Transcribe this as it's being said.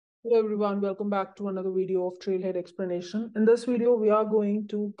Hello everyone, welcome back to another video of Trailhead Explanation. In this video, we are going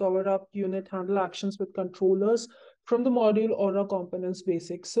to cover up unit handle actions with controllers from the module Aura Components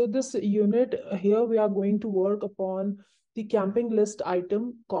Basics. So this unit here, we are going to work upon the camping list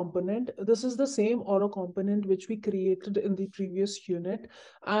item component. This is the same Aura component which we created in the previous unit.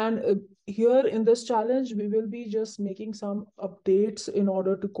 And here in this challenge, we will be just making some updates in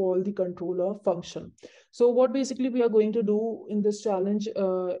order to call the controller function. So what basically we are going to do in this challenge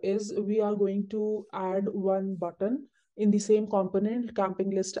is we are going to add one button in the same component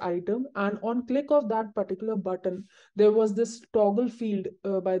camping list item, and on click of that particular button there was this toggle field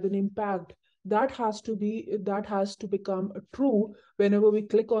by the name packed that has to become true whenever we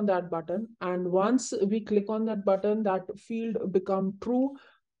click on that button, and once we click on that button that field become true,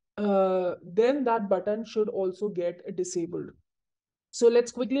 then that button should also get disabled. So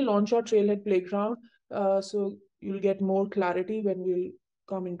let's quickly launch our Trailhead Playground. So you'll get more clarity when we'll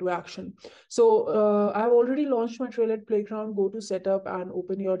come into action. So I've already launched my Trailhead Playground. Go to setup and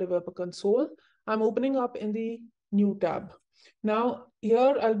open your developer console. I'm opening up in the new tab. Now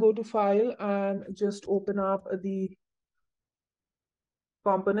here I'll go to file and just open up the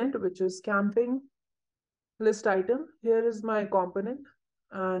component, which is camping list item. Here is my component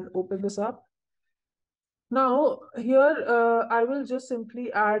and open this up. Now here I will just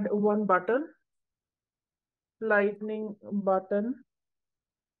simply add one button, lightning button.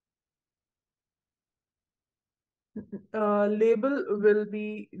 Label will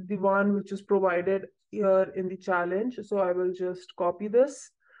be the one which is provided here in the challenge. So I will just copy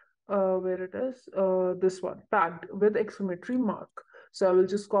this, where it is, this one, packed with exclamatory mark. So I will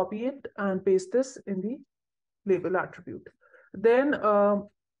just copy it and paste this in the label attribute. Then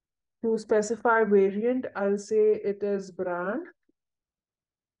to specify variant, I'll say it is brand,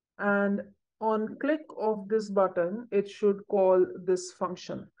 and on click of this button, it should call this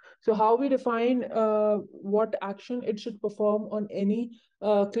function. So how we define what action it should perform on any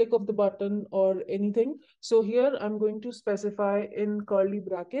click of the button or anything. So here I'm going to specify in curly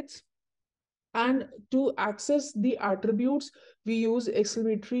brackets. And to access the attributes, we use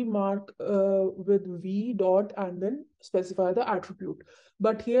exclamatory mark with v dot and then specify the attribute.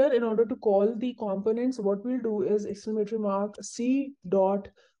 But here, in order to call the components, what we'll do is exclamatory mark c dot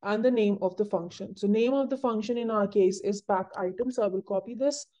and the name of the function. So name of the function in our case is pack item. So I will copy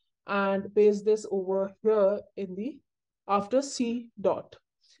this and paste this over here in the after c dot.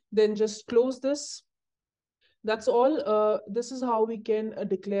 Then just close this. That's all. This is how we can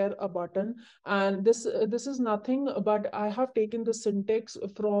declare a button, and this is nothing but I have taken the syntax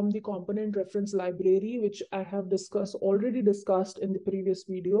from the component reference library, which I have already discussed in the previous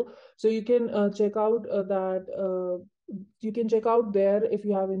video. So you can check out that you can check out there if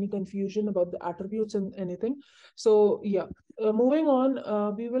you have any confusion about the attributes and anything. So yeah, moving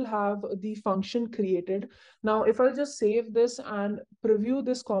on, we will have the function created. Now if I'll just save this and preview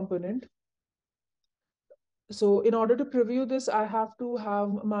this component. So in order to preview this, I have to have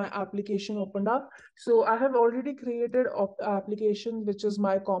my application opened up. So I have already created application, which is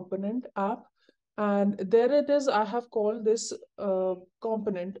my component app. And there it is. I have called this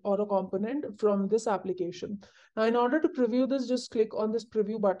component or a component from this application. Now, in order to preview this, just click on this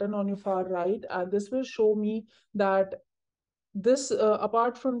preview button on your far right. And this will show me that this,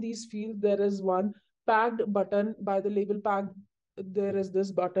 apart from these fields, there is one packed button by the label packed. There is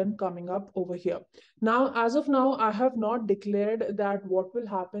this button coming up over here. Now, as of now, I have not declared that what will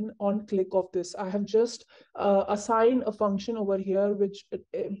happen on click of this. I have just assigned a function over here,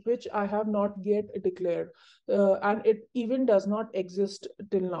 which I have not yet declared. And it even does not exist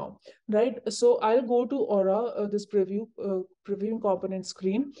till now, right? So I'll go to Aura, this previewing component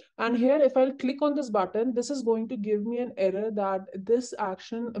screen. And here, if I'll click on this button, this is going to give me an error that this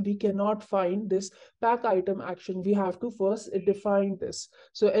action, we cannot find this pack item action. We have to first define this.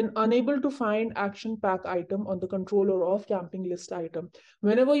 So an unable to find action pack item on the controller of camping list item.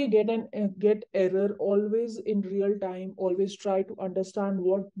 Whenever you get error, always in real time, always try to understand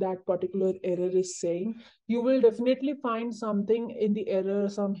what that particular error is saying. You will definitely find something in the error,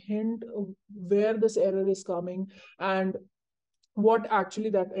 some hint of where this error is coming and what actually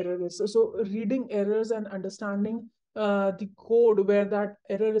that error is. So reading errors and understanding the code where that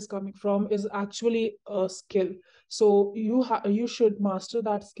error is coming from is actually a skill. So you should master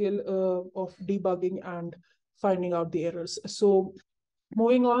that skill of debugging and finding out the errors. So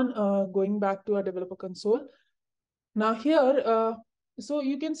moving on, going back to our developer console. Now here, so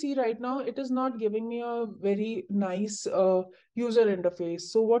you can see right now it is not giving me a very nice user interface.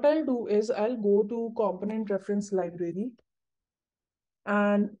 So what I'll do is I'll go to component reference library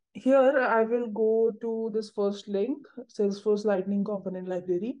And here I will go to this first link, Salesforce Lightning Component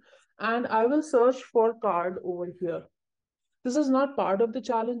Library, and I will search for card over here. This is not part of the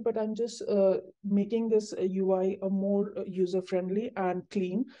challenge, but I'm just making this UI a more user-friendly and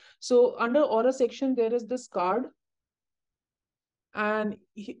clean. So under Aura section, there is this card, and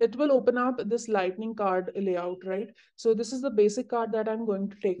it will open up this lightning card layout, right? So this is the basic card that I'm going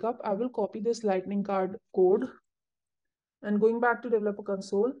to take up. I will copy this lightning card code, and going back to developer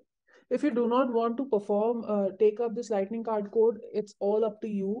console, if you do not want to perform take up this lightning card code, it's all up to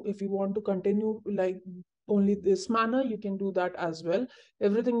you. If you want to continue like only this manner, you can do that as well.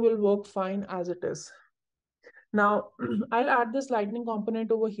 Everything will work fine as it is. Now I'll add this lightning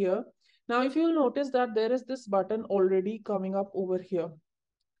component over here. Now if you'll notice that there is this button already coming up over here,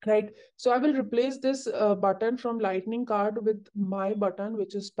 right? So I will replace this button from lightning card with my button,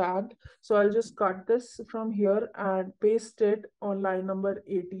 which is packed. So I'll just cut this from here and paste it on line number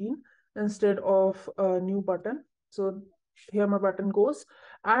 18 instead of a new button. So here my button goes,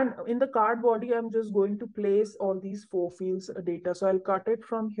 and in the card body I'm just going to place all these 4 fields data. So I'll cut it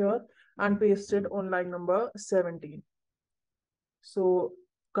from here and paste it on line number 17. So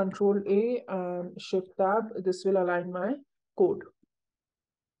Control A and Shift Tab, this will align my code.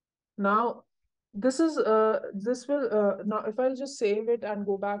 Now this will now if I'll just save it and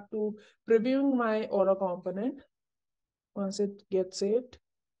go back to previewing my Aura component, once it gets saved,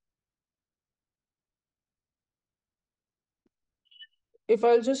 if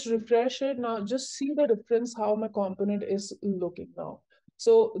I'll just refresh it now, just see the difference how my component is looking now.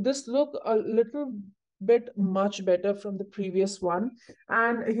 So this look a little bit much better from the previous one.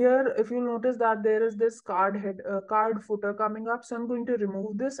 And here, if you notice that there is this card footer coming up, so I'm going to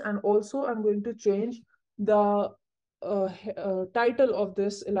remove this, and also I'm going to change the title of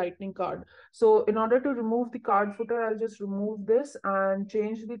this lightning card. So in order to remove the card footer, I'll just remove this and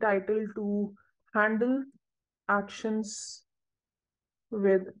change the title to handle actions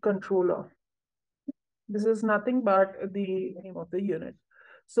with controller. This is nothing but the name of the unit.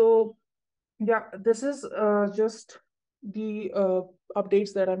 So yeah, this is just the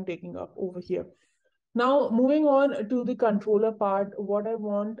updates that I'm taking up over here. Now, moving on to the controller part, what I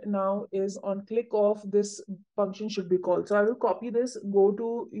want now is on click of this function should be called. So I will copy this, go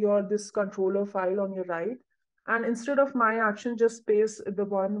to this controller file on your right, and instead of my action, just paste the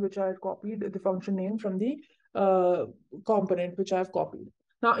one which I copied, the function name from the uh, component which I've copied.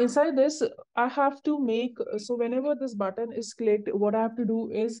 Now inside this, I have to make, so whenever this button is clicked, what I have to do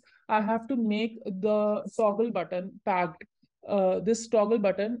is I have to make the toggle button packed, this toggle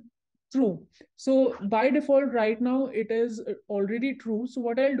button true. So by default, right now, it is already true. So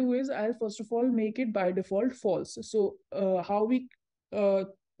what I'll do is I'll first of all make it by default false. So how we uh,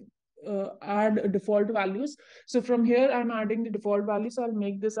 add default values. So from here, I'm adding the default value. So I'll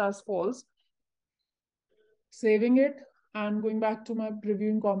make this as false, saving it and going back to my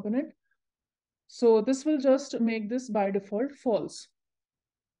previewing component. So this will just make this by default false.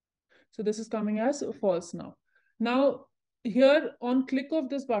 So this is coming as false now. Now here on click of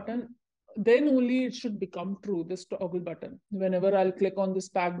this button, then only it should become true, this toggle button. Whenever I'll click on this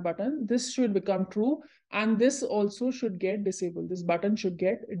packed button, this should become true. And this also should get disabled. This button should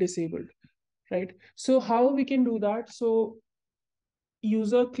get disabled, right? So how we can do that? So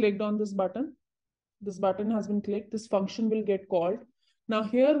user clicked on this button. This button has been clicked. This function will get called. Now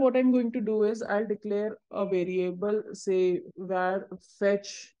here, what I'm going to do is I'll declare a variable, say var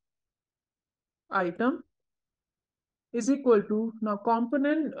fetch item is equal to, now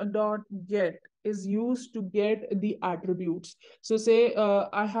component dot get is used to get the attributes. So say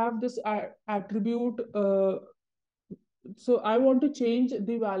I have this attribute, so I want to change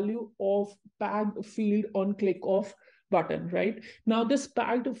the value of packed field on click of button, right? Now this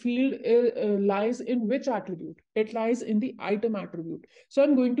packed field lies in which attribute? It lies in the item attribute. So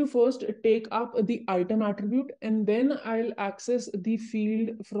I'm going to first take up the item attribute, and then I'll access the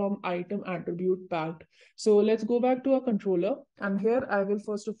field from item attribute packed. So let's go back to our controller, and here I will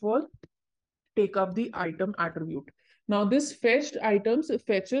first of all take up the item attribute. Now this fetched items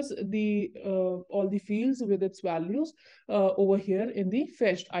fetches the all the fields with its values over here in the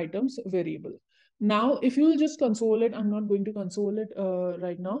fetched items variable. Now, if you'll just console it, I'm not going to console it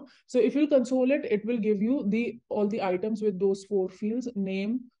right now. So if you'll console it, it will give you all the items with those 4 fields: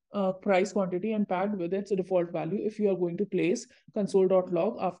 name, price, quantity, and packed with its default value if you are going to place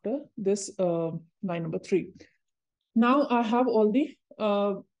console.log after this line number 3. Now I have all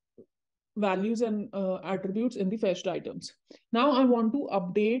the values and attributes in the fetched items. Now I want to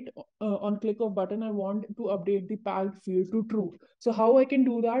update on click of button, I want to update the packed field to true. So how I can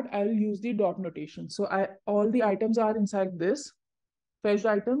do that? I'll use the dot notation. So all the items are inside this. fetched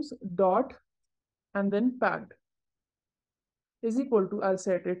items dot and then packed is equal to, I'll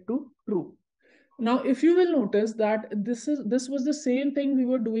set it to true. Now, if you will notice that this was the same thing we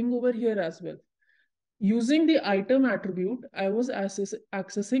were doing over here as well. Using the item attribute, I was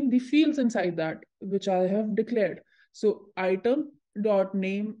accessing the fields inside that, which I have declared. So item dot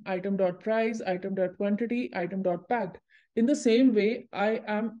name, item dot price, item dot quantity, item dot packed. In the same way, I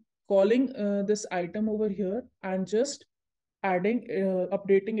am calling this item over here and just adding,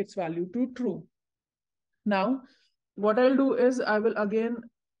 updating its value to true. Now, what I'll do is I will again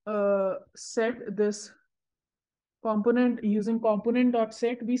set this component using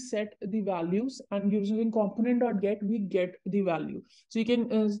component.set. We set the values, and using component.get we get the value. So you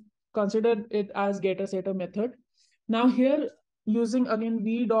can consider it as getter setter method. Now here, using again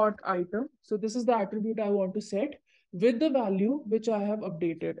v.item, so this is the attribute I want to set with the value which I have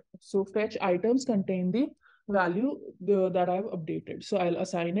updated. So fetch items contain the value that I've updated, so I'll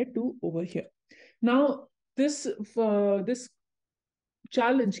assign it to over here. Now this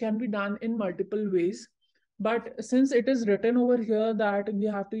challenge can be done in multiple ways, but since it is written over here that we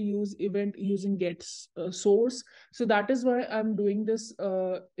have to use event using get source, so that is why I'm doing this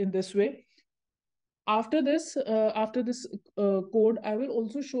in this way. After this code, I will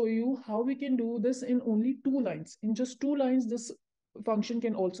also show you how we can do this in only 2 lines. In just 2 lines, this function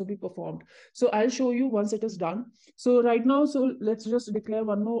can also be performed. So I'll show you once it is done. So right now, so let's just declare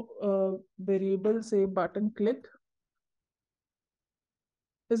one more variable, say button click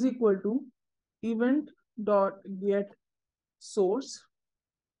is equal to event dot get source.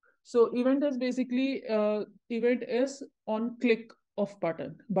 So event is basically event is on click of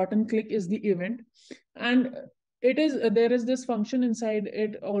button click is the event, and it is there is this function inside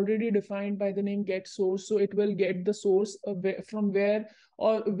it already defined by the name get source. So it will get the source from where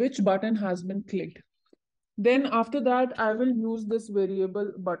or which button has been clicked. Then after that, I will use this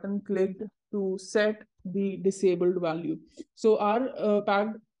variable button clicked to set the disabled value. So our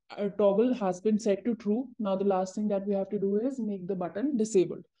packed toggle has been set to true. Now the last thing that we have to do is make the button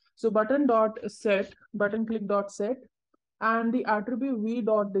disabled. So button dot set, button click dot set, and the attribute v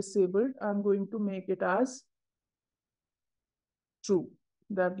dot disabled, I'm going to make it as true,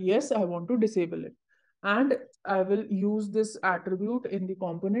 that yes, I want to disable it. And I will use this attribute in the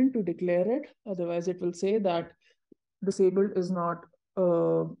component to declare it. Otherwise, it will say that disabled is not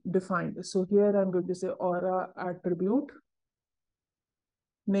defined. So here I'm going to say aura attribute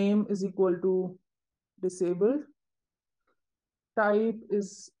name is equal to disabled, type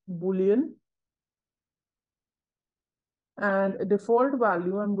is Boolean, and default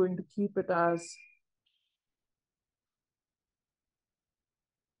value I'm going to keep it as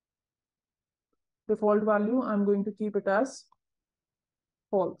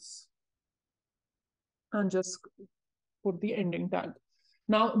false, and just put the ending tag.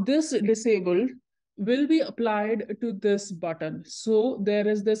 Now this disabled will be applied to this button. So there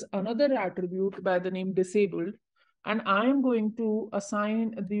is this another attribute by the name disabled, and I am going to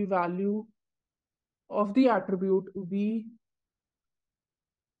assign the value of the attribute v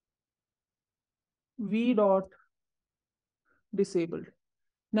dot disabled.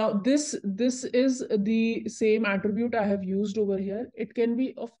 Now this is the same attribute I have used over here. It can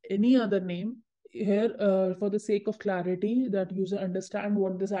be of any other name here, for the sake of clarity that user understand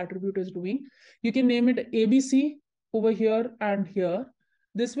what this attribute is doing. You can name it ABC over here and here.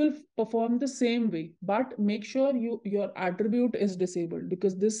 This will perform the same way, but make sure your attribute is disabled,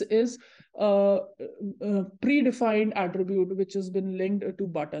 because this is a predefined attribute which has been linked to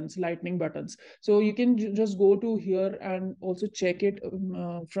buttons, lightning buttons. So you can just go to here and also check it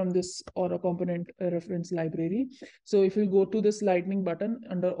from this Aura component reference library. So if you go to this lightning button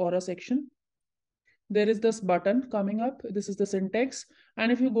under Aura section, there is this button coming up. This is the syntax.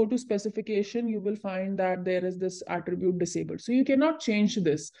 And if you go to specification, you will find that there is this attribute disabled. So you cannot change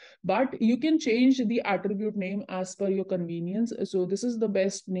this, but you can change the attribute name as per your convenience. So this is the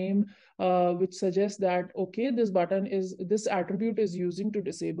best name, which suggests that, okay, this attribute is using to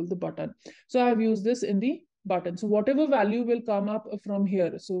disable the button. So I've used this in the button. So whatever value will come up from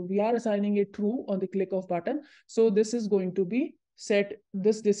here. So we are assigning it true on the click of button. So this is going to be set,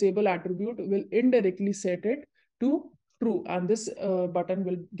 this disable attribute will indirectly set it to true, and this button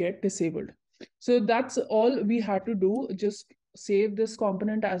will get disabled. So that's all we had to do. Just save this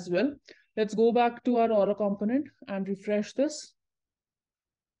component as well. Let's go back to our Aura component and refresh this.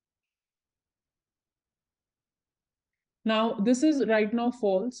 Now this is right now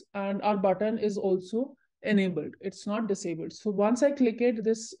false, and our button is also enabled. It's not disabled. So once I click it,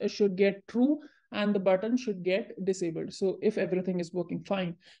 this should get true, and the button should get disabled. So if everything is working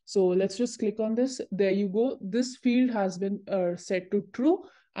fine, so let's just click on this. There you go. This field has been set to true,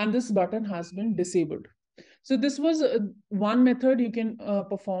 and this button has been disabled. So this was one method you can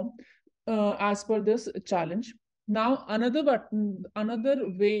perform as per this challenge. Now another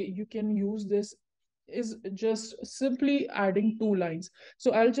way you can use this is just simply adding two lines.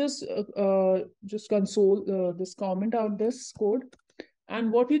 So I'll just console this comment out this code.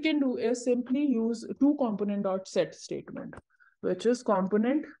 And what you can do is simply use two component dot set statement, which is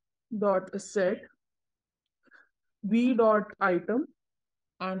component dot set v dot item,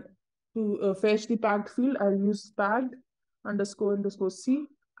 and to fetch the packed field, I'll use packed underscore c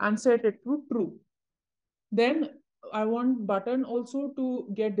and set it to true. Then I want button also to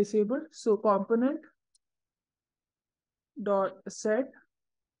get disabled. So component dot set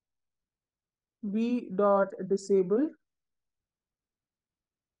v dot disable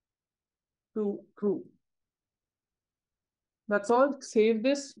to true. That's all. Save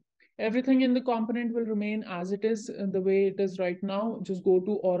this. Everything in the component will remain as it is, the way it is right now. Just go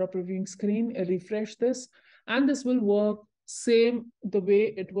to Aura previewing screen, refresh this, and this will work same the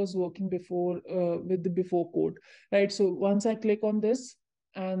way it was working before with the before code, right? So once I click on this,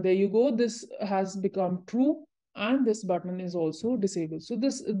 and there you go, this has become true, and this button is also disabled. So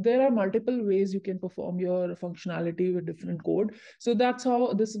there are multiple ways you can perform your functionality with different code. So that's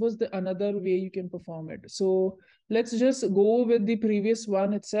how this was the another way you can perform it. So let's just go with the previous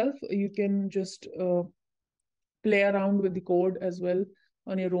one itself. You can just play around with the code as well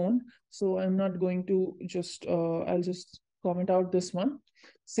on your own. So I'm not going to just, I'll just comment out this one,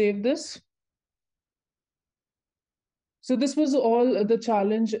 save this. So this was all the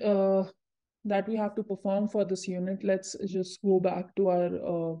challenge that we have to perform for this unit. Let's just go back to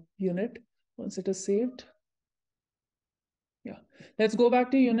our unit once it is saved. Yeah, let's go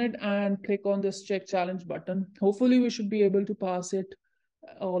back to unit and click on this check challenge button. Hopefully we should be able to pass it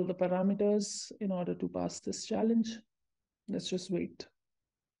all the parameters in order to pass this challenge. Let's just wait.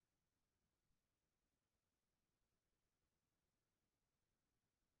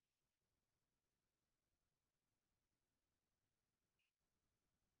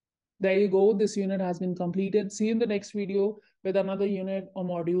 There you go. This unit has been completed. See you in the next video with another unit or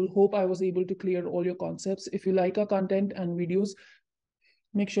module. Hope I was able to clear all your concepts. If you like our content and videos,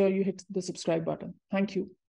 make sure you hit the subscribe button. Thank you.